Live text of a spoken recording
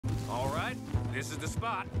This is the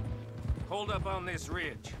spot. Hold up on this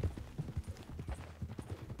ridge.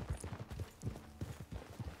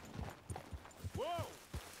 Whoa!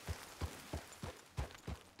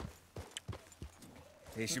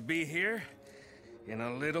 They should be here in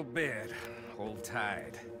a little bit. Hold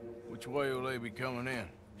tight. Which way will they be coming in?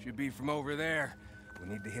 Should be from over there. We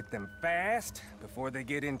need to hit them fast before they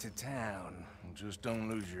get into town. Just don't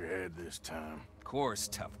lose your head this time. Of course,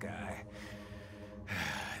 tough guy.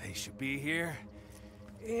 They should be here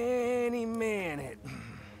any minute.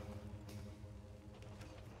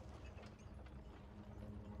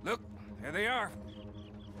 Look, there they are.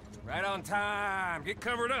 Right on time. Get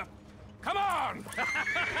covered up. Come on!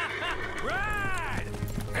 Ride!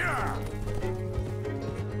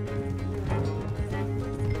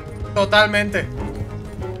 Totalmente.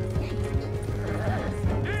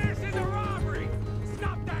 This is a robbery!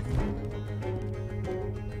 Stop that!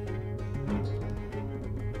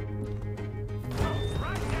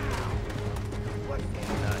 Right now! What in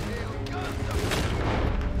the hell guns?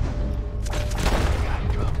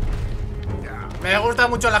 Me gusta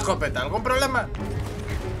mucho la escopeta. ¿Algún problema?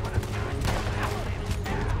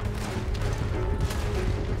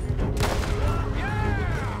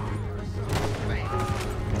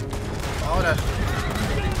 Ahora.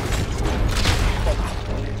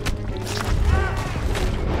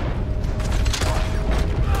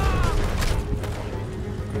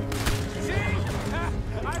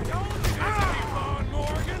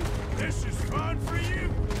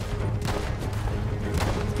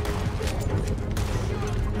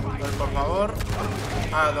 Pues por favor,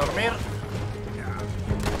 a dormir.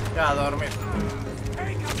 Ya, a dormir.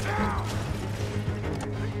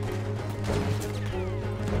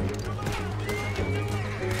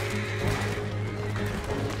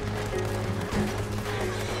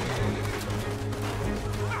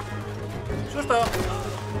 Susto.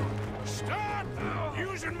 Stop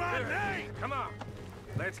using my name! Come on.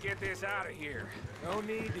 Let's get this out of here. No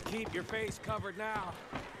need to keep your face covered now.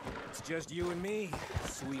 It's just you and me,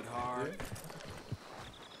 sweetheart.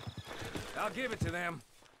 I'll give it to them.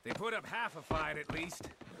 They put up half a fight at least.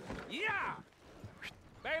 Yeah!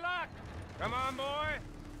 Baylock! Come on, boy!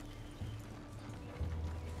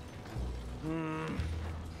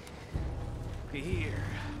 Here.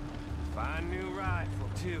 Fine new rifle,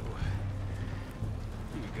 too.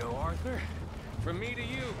 Here you go, Arthur. From me to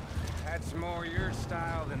you. That's more your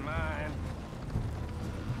style than mine.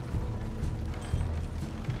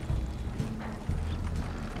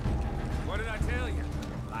 What did I tell you?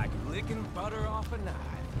 Like licking butter off a knife.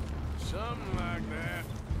 Something like that.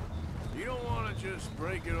 You don't want to just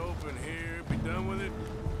break it open here, be done with it?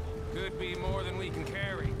 Could be more than we can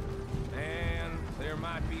carry. And there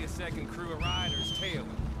might be a second crew of riders tailing.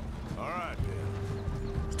 All right, then.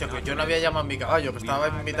 Hostia, que yo no había llamado a mi caballo, que estaba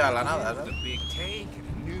en mitad de la nada, ¿sabes? The big take and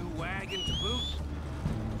a new wagon to boot.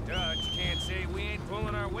 Dutch can't say we ain't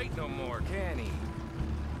pulling our weight no more, can he?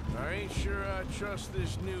 I ain't sure I trust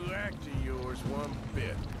this new act of yours one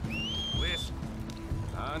bit. Listen,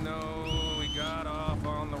 I know we got off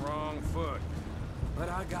on the wrong foot, but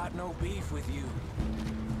I got no beef with you.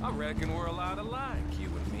 I reckon we're a lot alike, you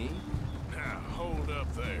and me. Now, hold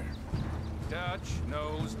up there. Dutch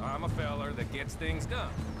knows I'm a feller that gets things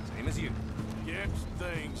done, same as you. Gets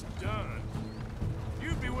things done.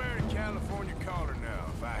 You'd be wearing a California collar now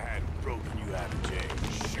if I hadn't broken you out of jail.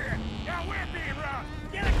 Shit! Yeah, we're being robbed!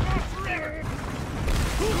 Get across the river!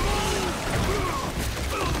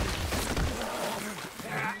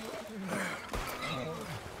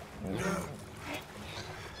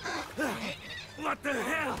 What the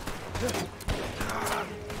hell?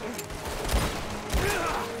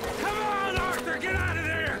 Come on, Arthur! Get out of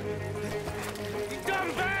there! You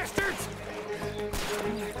dumb bastards!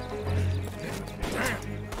 Damn!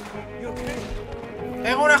 You okay?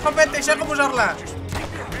 Tengo una escopeta y sé cómo usarla.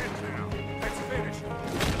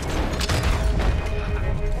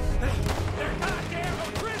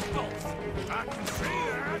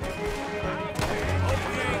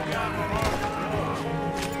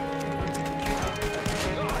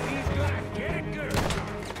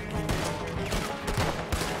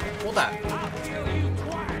 Puta.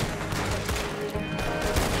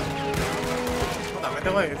 Puta, me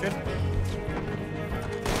tengo que decir.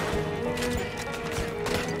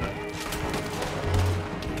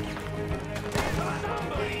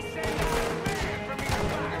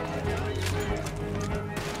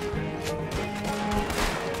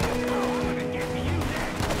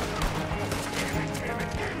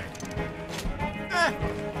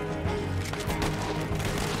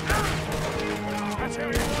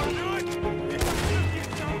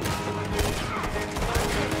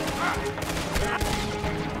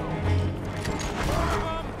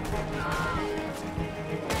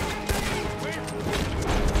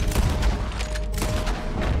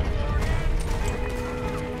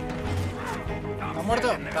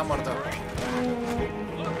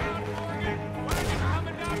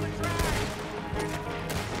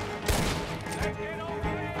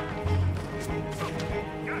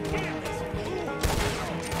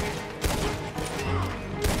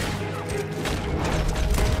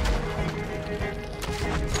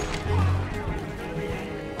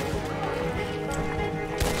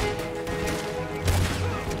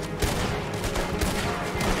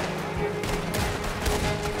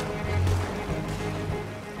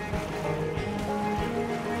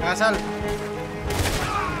 Venga, sal.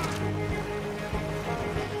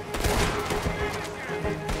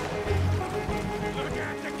 Look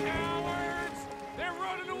at the cowards! They're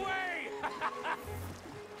running away!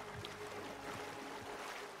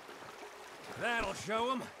 That'll show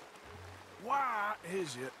them. Why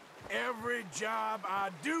is it every job I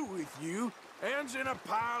do with you ends in a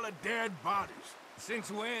pile of dead bodies?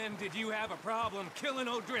 Since when did you have a problem killing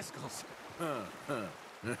O'Driscolls?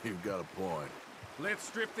 You've got a point. Let's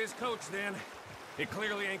strip this coach then. It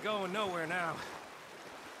clearly ain't going nowhere now.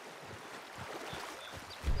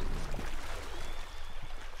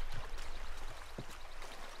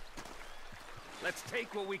 Let's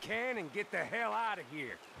take what we can and get the hell out of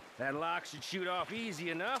here. That lock should shoot off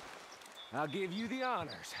easy enough. I'll give you the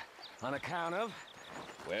honors on account of,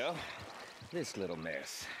 well, this little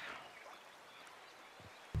mess.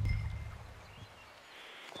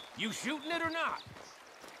 You shooting it or not?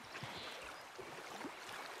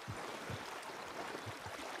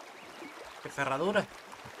 Qué cerradura.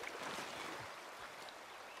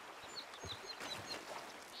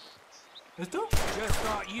 ¿Esto? Just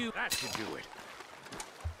thought you... That should do it.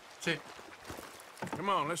 Sí. Come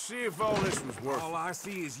on, let's see if all this was worth All I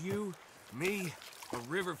see is you, me, a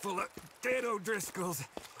river full of dead O'Driscolls,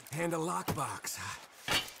 and a lockbox.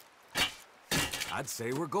 I'd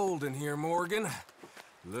say we're golden here, Morgan.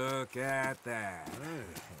 Look at that.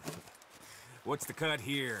 What's the cut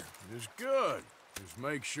here? It's good. Just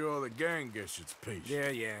make sure the gang gets its piece.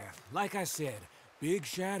 Yeah. Like I said, big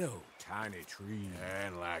shadow, tiny tree.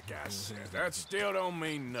 And like I said, that still don't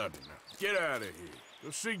mean nothing. Now, get out of here.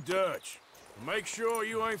 Go see Dutch. Make sure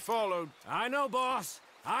you ain't followed. I know, boss.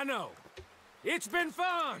 I know. It's been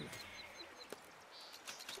fun.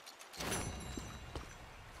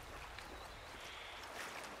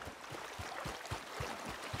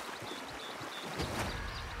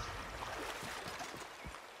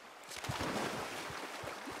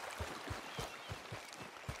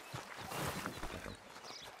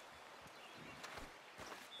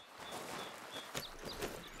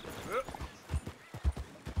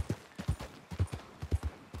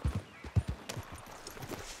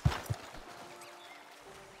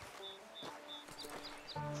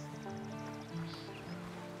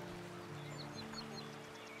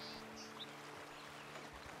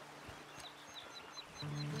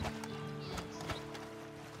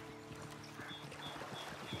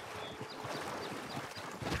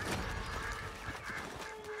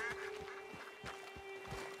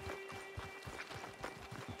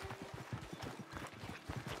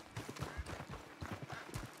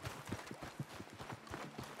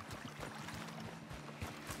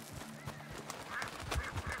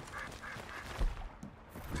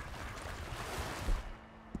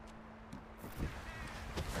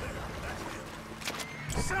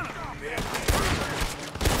 Son of a bitch!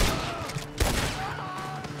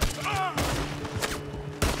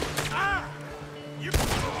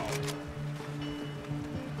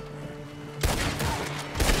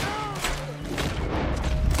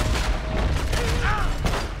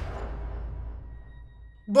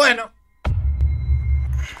 Bueno.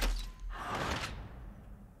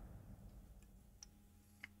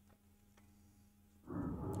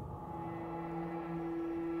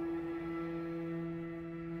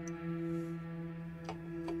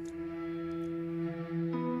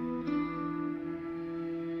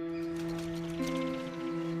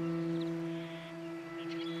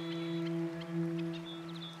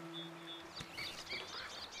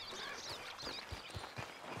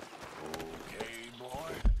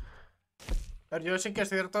 A ver, yo sí que es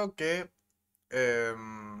cierto que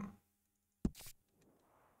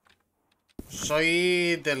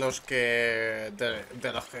soy de los que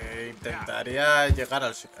intentaría llegar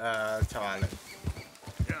al chaval.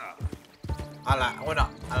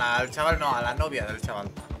 Al chaval no, a la novia del chaval.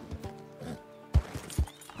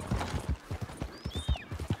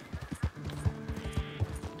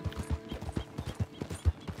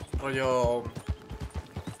 Rollo.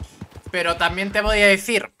 Pero también te voy a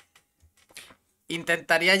decir.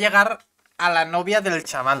 Intentaría llegar a la novia del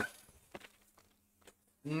chaval.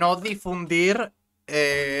 No difundir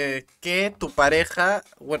que tu pareja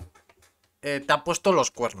te ha puesto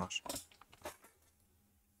los cuernos.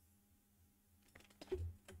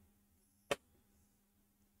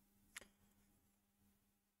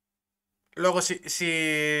 Luego,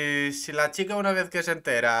 si la chica una vez que se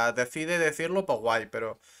entera decide decirlo, pues guay,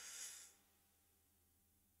 pero...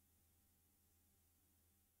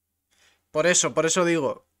 Por eso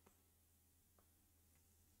digo.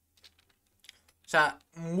 O sea,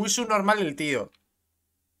 muy subnormal el tío.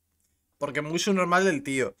 Porque muy subnormal el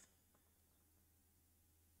tío.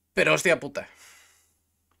 Pero hostia puta.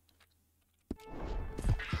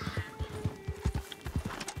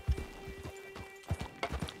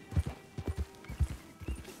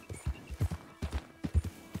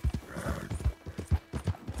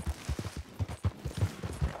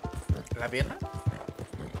 ¿La pierna?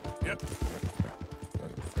 Yep.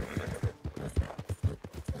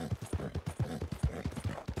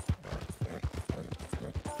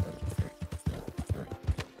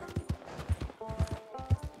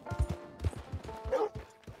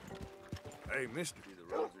 Hey, mister.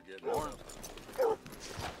 The roads are getting warm.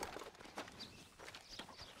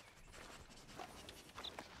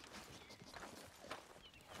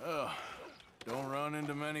 Oh, don't run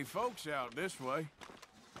into many folks out this way.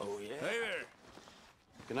 Oh, yeah? Hey there.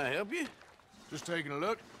 Can I help you? Just taking a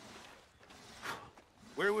look.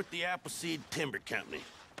 We're with the Appleseed Timber Company.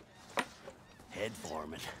 Head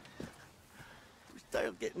foreman. We're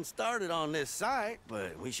still getting started on this site,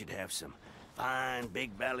 but we should have some fine Big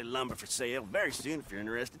Valley lumber for sale very soon if you're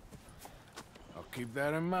interested. I'll keep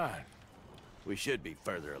that in mind. We should be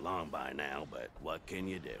further along by now, but what can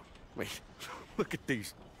you do? I mean, look at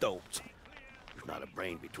these dolts. There's not a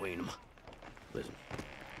brain between them. Listen,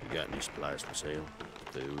 you got any supplies for sale?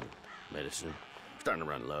 Food, medicine? Starting to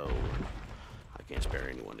run low. I can't spare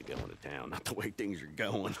anyone to go into town, not the way things are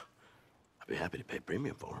going. I'd be happy to pay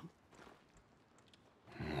premium for them.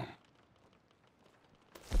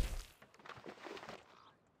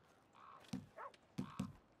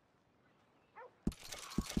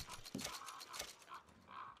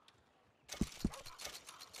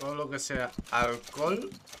 Todo lo que sea alcohol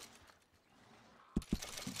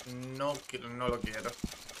no lo quiero.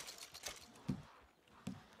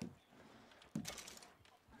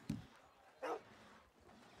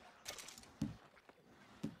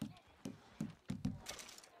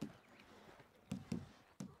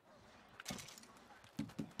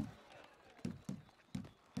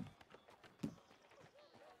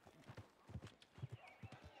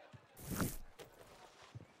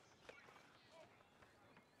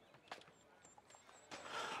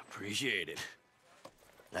 Appreciate it.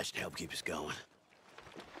 That should help keep us going.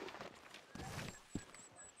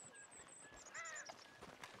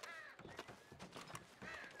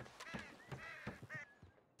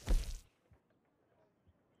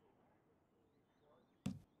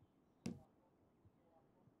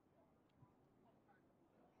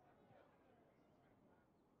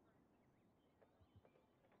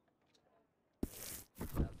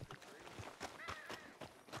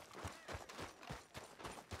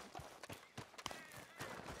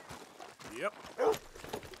 Yep.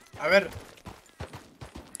 A ver,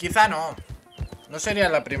 quizá no. No sería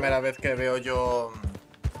la primera vez que veo yo...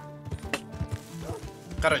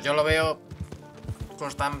 Claro, yo lo veo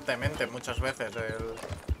constantemente, muchas veces.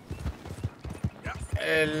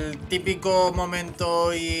 El típico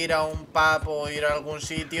momento ir a un pub o ir a algún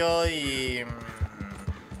sitio y...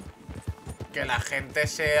 que la gente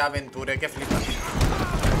se aventure que flipas.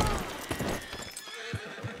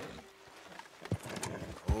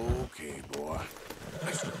 Okay, boy.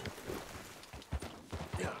 Let's go.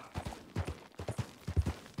 Yeah.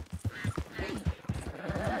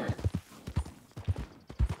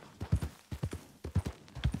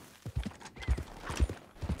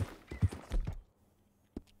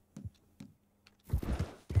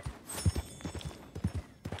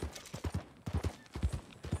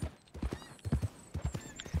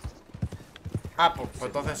 Ah, pues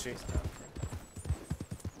entonces sí.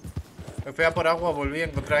 Me fui a por agua, volví a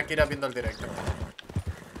encontrar a Kira viendo el directo.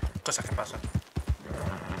 Cosas que pasan.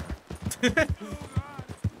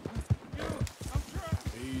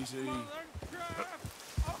 Easy.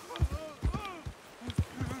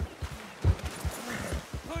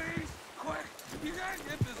 Please, quick! You gotta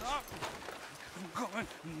get this up! I'm going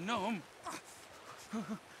numb.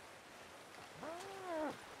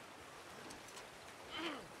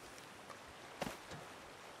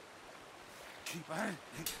 Keep on.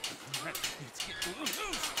 It's getting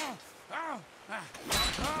loose. Oh,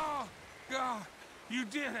 oh, God, you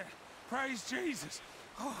did it. Praise Jesus.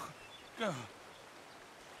 Oh, God.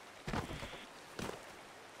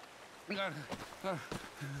 Gotta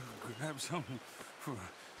grab something for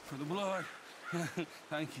the blood.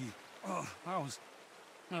 Thank you. Oh, I was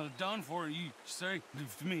done for. You saved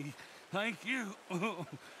me. Thank you.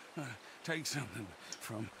 Take something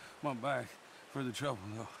from my back for the trouble,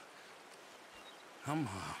 though. I'm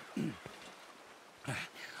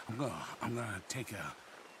gonna take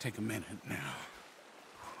a minute now.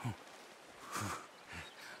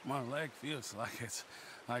 My leg feels like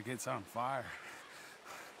it's on fire.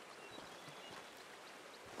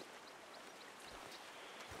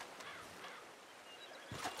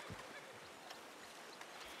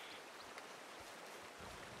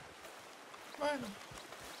 Bueno.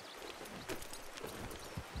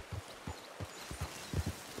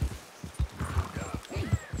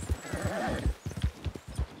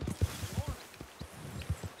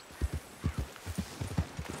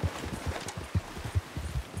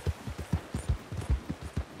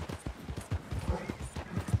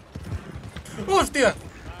 ¡Hostia!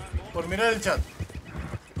 Por mirar el chat.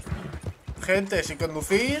 Gente, si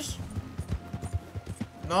conducís,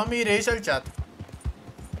 no miréis el chat.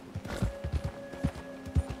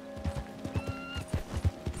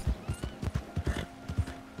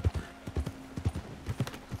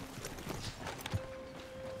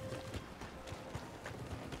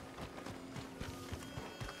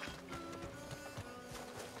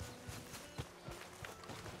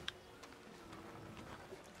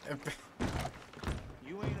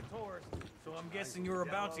 You ain't a tourist, so I'm guessing you're a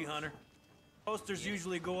bounty hunter. Posters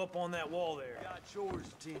usually go up on that wall there. Got chores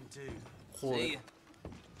to tend to. Joder.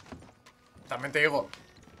 También te digo.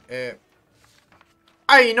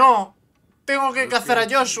 ¡Ay, no! Tengo que cazar a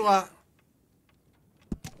Joshua.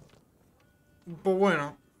 Pues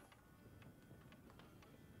bueno.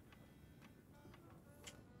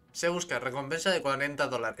 Se busca recompensa de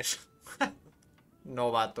 $40.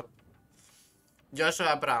 Novato.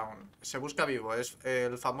 Joshua Brown. Se busca vivo. Es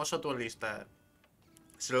el famoso duelista.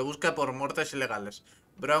 Se lo busca por muertes ilegales.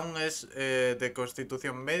 Brown es de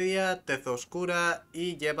constitución media, tez oscura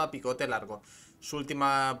y lleva picote largo. Su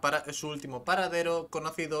último paradero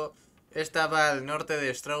conocido estaba al norte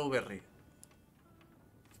de Strawberry.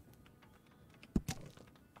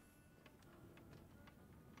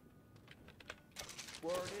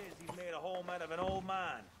 Word is he's made a home out of an old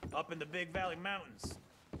mine up in the Big Valley Mountains.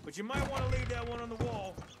 But you might want to leave that one on the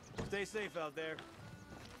wall. Stay safe out there.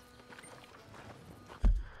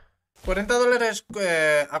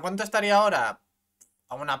 $40, ¿a cuánto estaría ahora?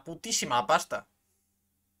 A una putísima pasta.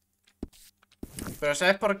 Pero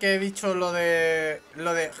 ¿sabes por qué he dicho lo de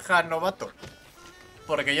Novato?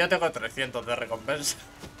 Porque yo tengo 300 de recompensa.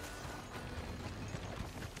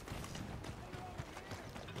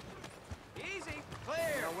 Easy,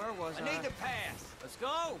 clear. Now, where was I need to pass. Let's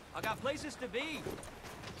go. I got places to be.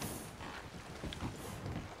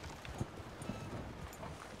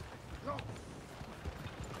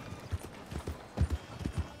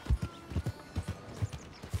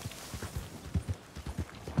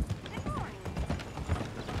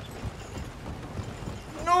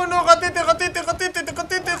 No, no, gatete, gatete, gatete,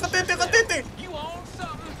 gatete, gatete, gatete.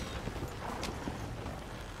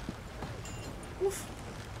 Uf.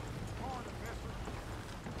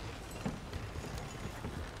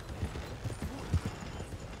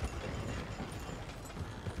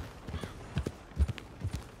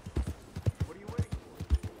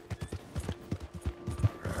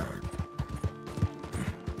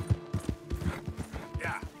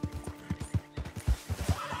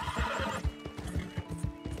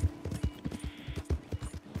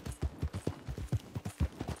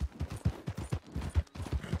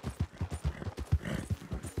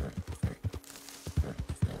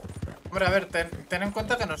 Hombre, a ver, ten en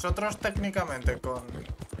cuenta que nosotros técnicamente con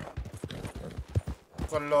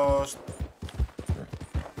los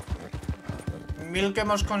 1000 que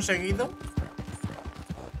hemos conseguido,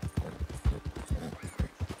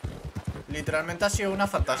 literalmente ha sido una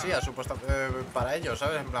fantasía supuesta para ellos,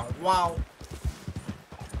 ¿sabes? En plan, wow.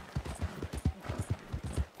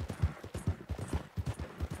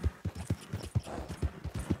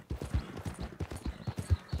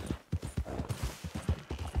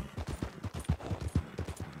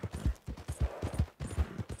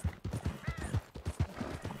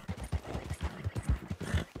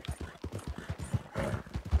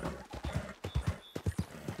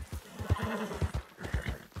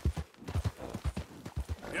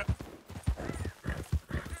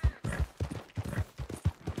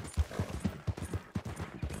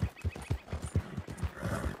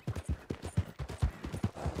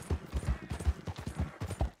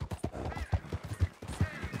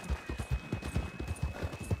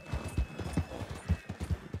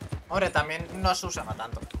 Hombre, también no se usaba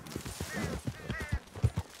tanto.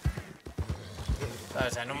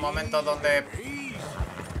 ¿Sabes? En un momento donde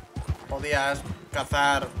podías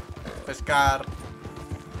cazar, pescar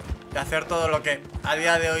y hacer todo lo que a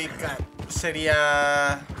día de hoy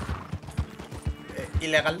sería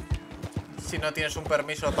ilegal si no tienes un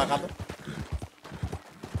permiso pagado.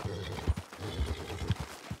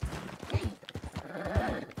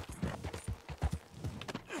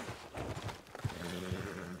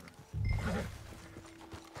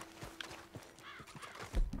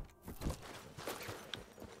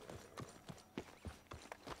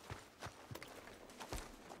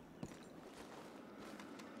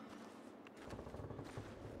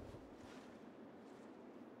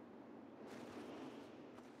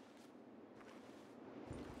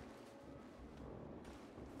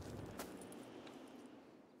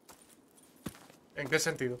 ¿En qué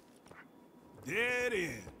sentido? Dead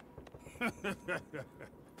end.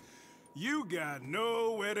 You got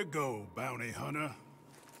nowhere to go, bounty hunter.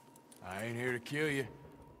 I ain't here to kill you.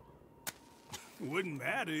 Wouldn't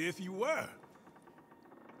matter if you were.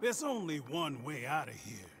 There's only one way out of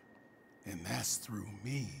here, and that's through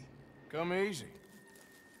me. Come easy.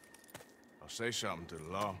 I'll say something to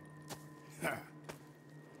the law.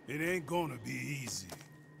 It ain't gonna be easy.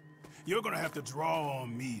 You're gonna have to draw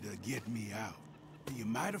on me to get me out. You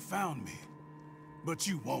might have found me, but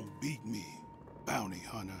you won't beat me, bounty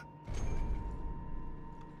hunter.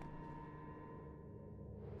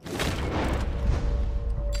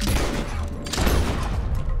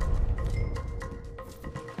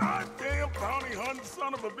 Goddamn bounty hunting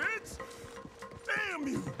son of a bitch! Damn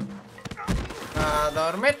you! A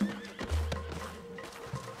dormir.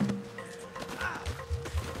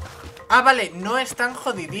 Ah, vale, no están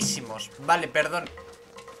jodidísimos. Vale, perdón.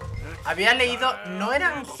 Había leído, ¿no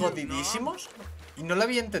eran jodidísimos? Y no lo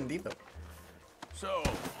había entendido. So,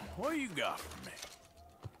 what you got for me?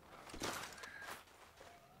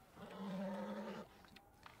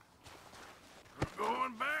 We're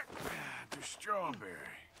going back to Strawberry.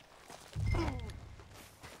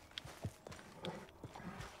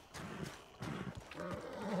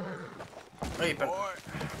 Oye,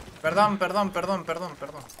 perdón.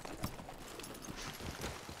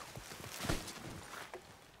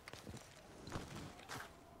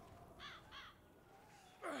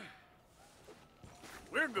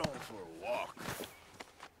 We're going for a walk.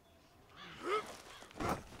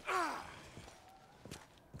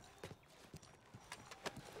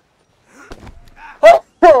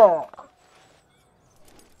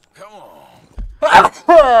 Come on.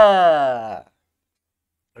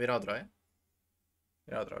 Viene otro, ¿eh?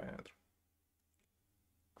 Viene otro.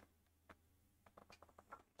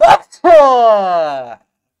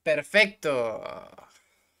 Perfecto.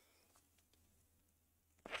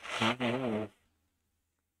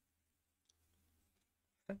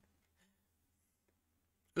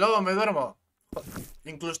 Luego me duermo.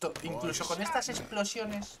 Incluso con estas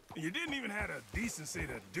explosiones. You didn't even have the decency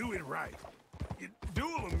to do it right. You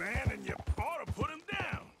duel a man and you ought to put him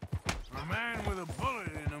down. A man with a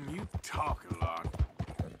bullet in him, you talk a lot.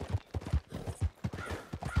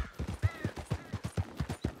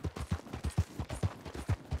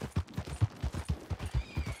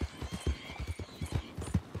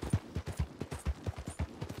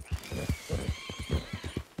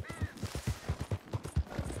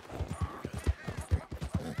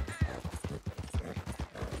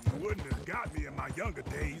 You wouldn't have got me in my younger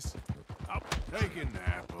days. I'll take a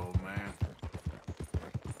nap, old man.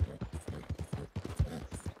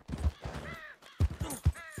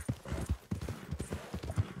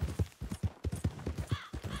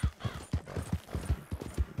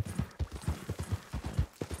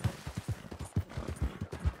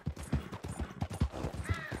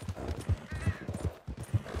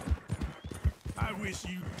 I wish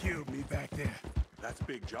you killed me back there. That's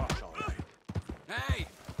Big Josh, all right. Hey,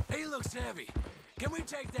 he looks heavy. Can we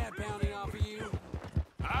take that bounty off of you?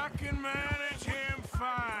 I can manage him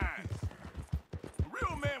fine. A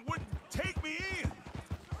real man wouldn't take me in.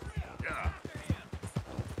 Yeah.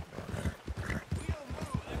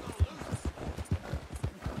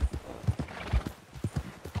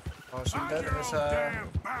 Vamos a Mind ver your own esa... damn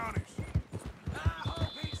bounties. I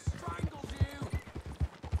hope he strangles you.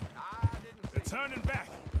 They're turning back.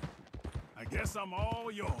 I guess I'm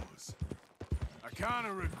all yours. I kind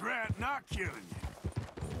of regret not killing you.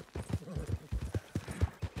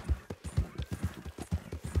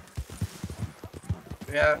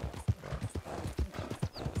 Ya.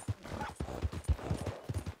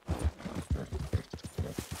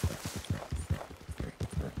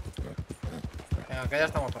 Venga, que ya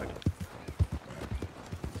estamos por aquí.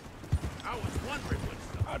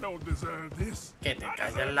 I don't deserve this. Que te I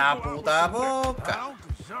calles deserve la to go out with puta some dick. I boca. don't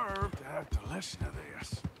deserve to have to listen to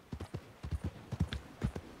this.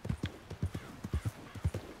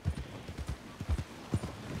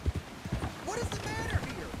 What is the matter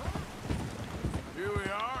here, Here we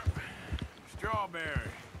are.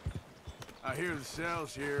 Strawberry. I hear the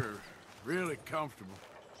cells here are really comfortable.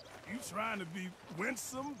 You trying to be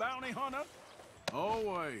winsome, bounty hunter?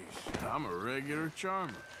 Always. I'm a regular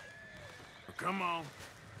charmer. But come on.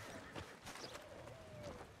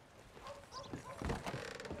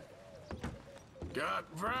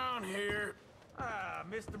 Got Brown here. Ah,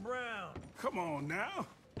 Mr. Brown. Come on now.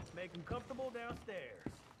 Make him comfortable downstairs.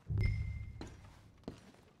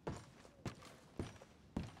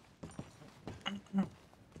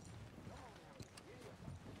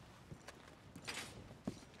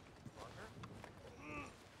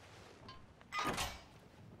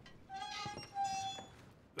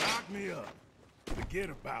 Lock me up. Forget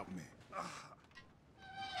about me.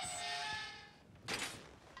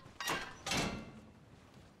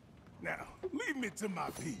 Now, leave me to my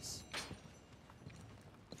piece.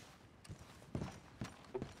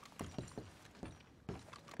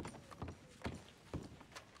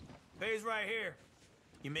 Pays right here.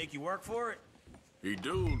 You make you work for it? He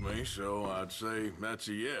dueled me, so I'd say that's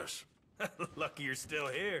a yes. Lucky you're still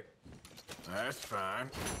here. That's fine.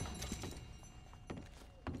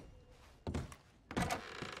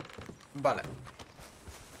 Vale.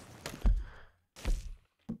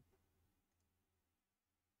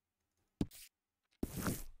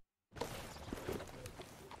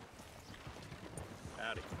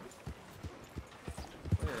 Howdy.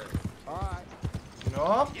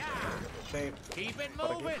 No. Sí. Keep it Por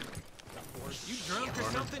aquí. moving. You drunk or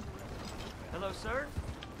something? Hello, sir.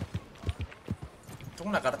 ¿Tengo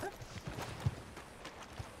una carta?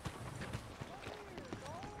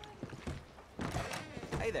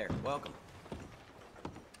 Hey there, welcome.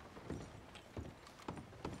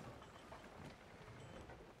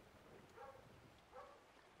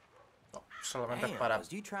 No, solamente es Damn, para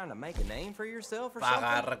was you trying to make a name for yourself or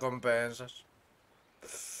pagar something? recompensas.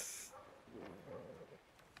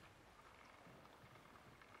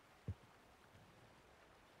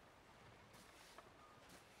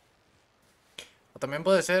 O también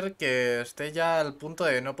puede ser que esté ya al punto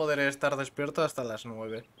de no poder estar despierto hasta las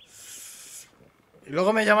 9. Y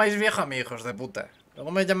luego me llamáis vieja a mí, hijos de puta.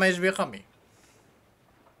 Luego me llamáis vieja a mí.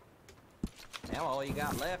 Now all you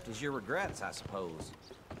got left is your regrets, I suppose.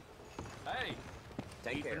 Hey,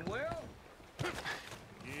 Take care. keeping well?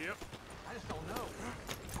 Yep. I just don't know.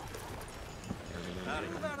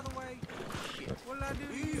 Move out of the way. Shit, what did I do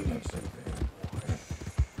to you?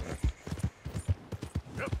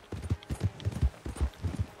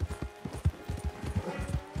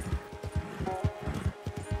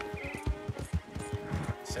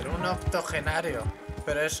 Ser un octogenario.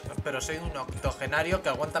 Pero soy un octogenario que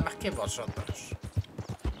aguanta más que vosotros.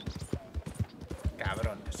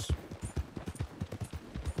 Cabrones.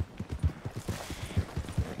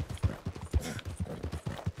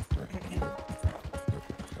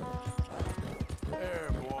 There,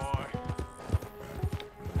 boy.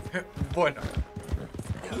 Bueno.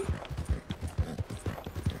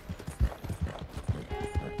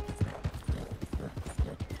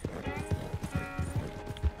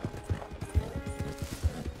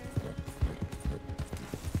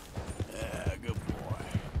 Yeah, good boy.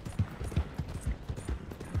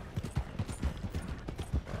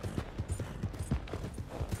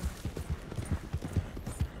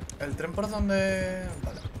 ¿El tren por donde...?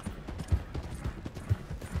 Vale.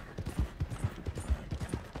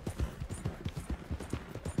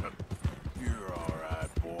 You're all right,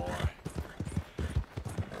 boy.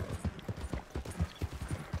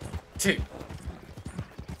 Sí.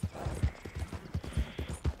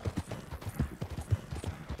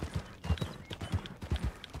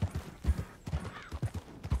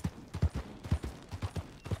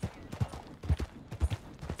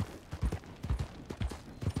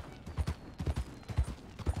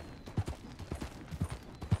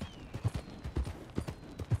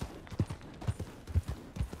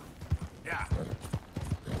 Yeah.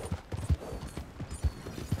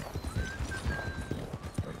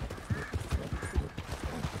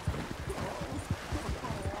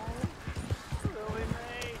 Willie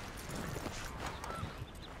Mae.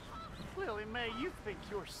 Willie Mae, you think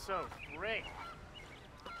you're so great.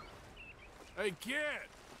 Hey, kid.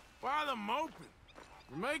 Why the moping?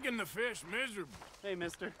 You're making the fish miserable. Hey,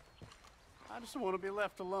 mister. I just want to be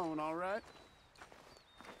left alone, all right?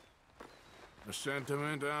 A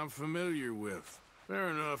sentiment I'm familiar with. Fair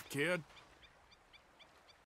enough, kid.